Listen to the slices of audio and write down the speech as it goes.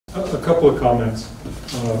A couple of comments.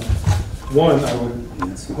 One, I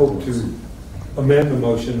would hope to amend the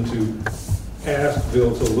motion to ask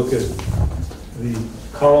Bill to look at the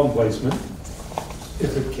column placement,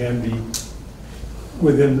 if it can be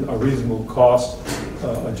within a reasonable cost,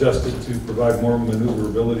 adjusted to provide more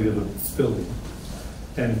maneuverability to the building.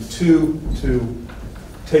 And two, to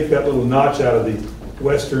take that little notch out of the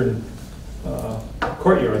western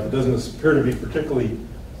courtyard that doesn't appear to be particularly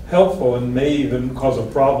helpful and may even cause a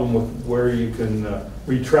problem with where you can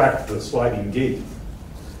retract the sliding gate.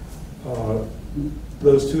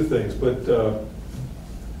 Those two things. But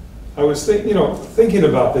I was thinking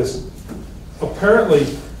about this.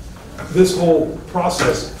 Apparently, this whole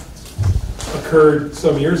process occurred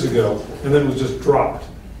some years ago and then was just dropped.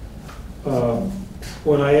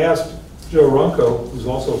 When I asked Joe Runco, who's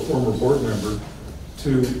also a former board member,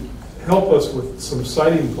 to help us with some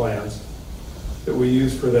siting plans that we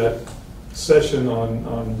used for that session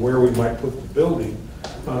on where we might put the building,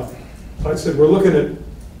 I said, we're looking at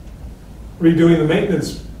redoing the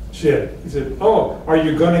maintenance shed. He said, oh, are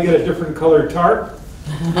you going to get a different colored tarp?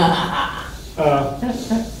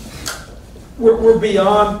 We're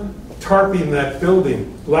beyond tarping that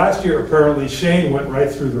building. Last year, apparently, Shane went right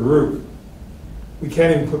through the roof. We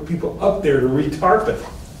can't even put people up there to re-tarp it,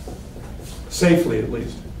 safely at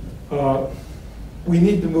least. We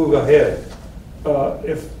need to move ahead.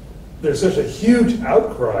 If there's such a huge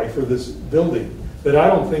outcry for this building that I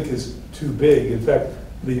don't think is too big. In fact,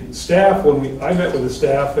 the staff, I met with the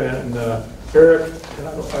staff and Eric, and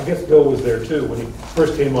I guess Bill was there too when he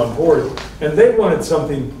first came on board, and they wanted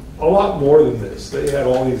something a lot more than this. They had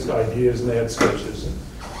all these ideas and they had sketches. And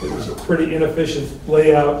it was a pretty inefficient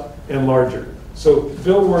layout and larger. So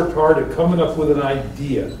Bill worked hard at coming up with an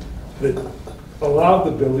idea that allowed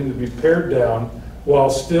the building to be pared down while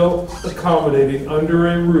still accommodating under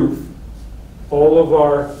a roof all of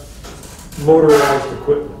our motorized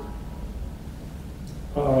equipment.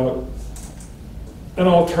 An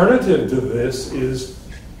alternative to this is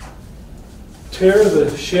tear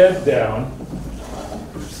the shed down,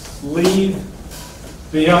 leave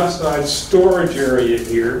the outside storage area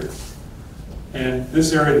here, and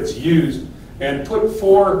this area that's used, and put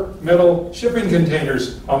 4 metal shipping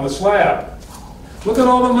containers on the slab. Look at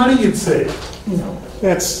all the money you'd save.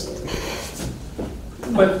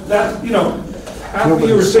 But that, half of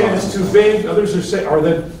you are saying it's too big, others are saying,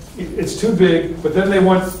 that it's too big, but then they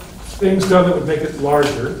want things done that would make it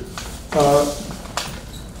larger.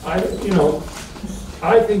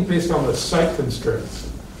 I think based on the site constraints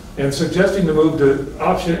and suggesting to move to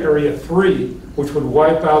option area 3, which would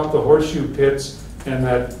wipe out the horseshoe pits and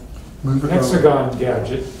that hexagon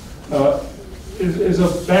gadget, is a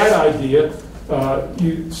bad idea.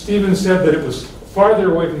 Stephen said that it was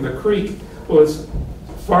farther away from the creek. Well, it's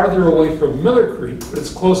farther away from Miller Creek, but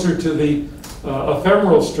it's closer to the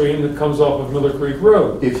ephemeral stream that comes off of Miller Creek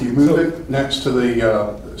Road. If you move it next to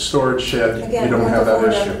the storage shed, again, you don't have that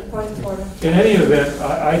issue. In any event,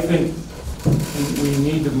 I think we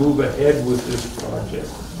need to move ahead with this project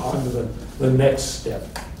on to the next step.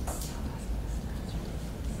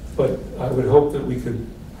 But I would hope that we could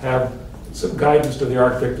have some guidance to the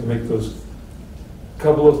architect to make those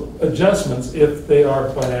couple of adjustments if they are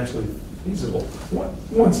financially feasible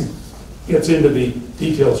once he gets into the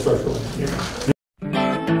detailed structural engineering.